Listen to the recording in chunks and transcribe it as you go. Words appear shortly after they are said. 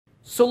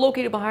So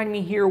located behind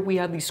me here, we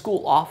have the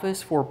school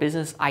office for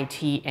business,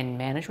 IT, and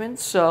management.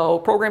 So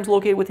programs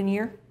located within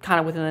here, kind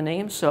of within the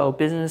name. So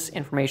business,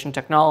 information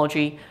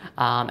technology,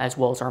 as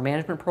well as our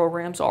management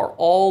programs are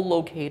all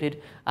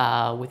located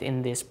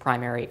within this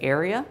primary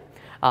area.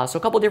 So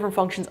a couple different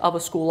functions of a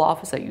school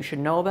office that you should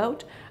know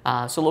about.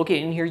 So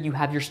located in here, you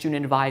have your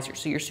student advisor.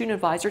 So your student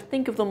advisor,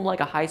 think of them like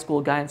a high school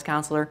guidance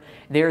counselor.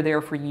 They're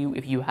there for you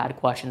if you had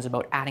questions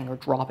about adding or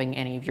dropping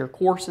any of your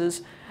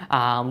courses,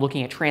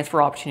 looking at transfer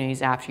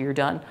opportunities after you're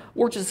done,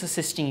 or just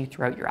assisting you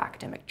throughout your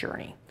academic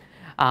journey.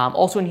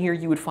 Also in here,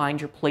 you would find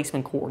your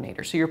placement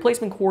coordinator. So your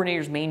placement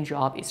coordinator's main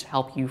job is to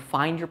help you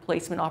find your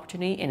placement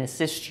opportunity and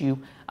assist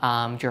you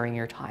during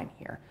your time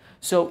here.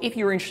 So if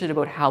you're interested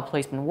about how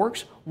placement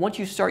works, once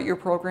you start your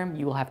program,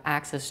 you will have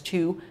access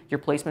to your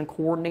placement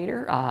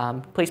coordinator.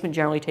 Placement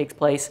generally takes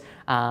place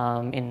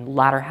in the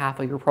latter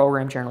half of your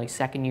program, generally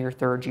second year,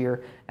 third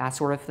year, that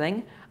sort of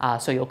thing.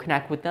 So you'll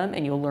connect with them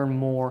and you'll learn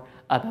more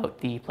about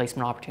the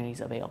placement opportunities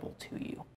available to you.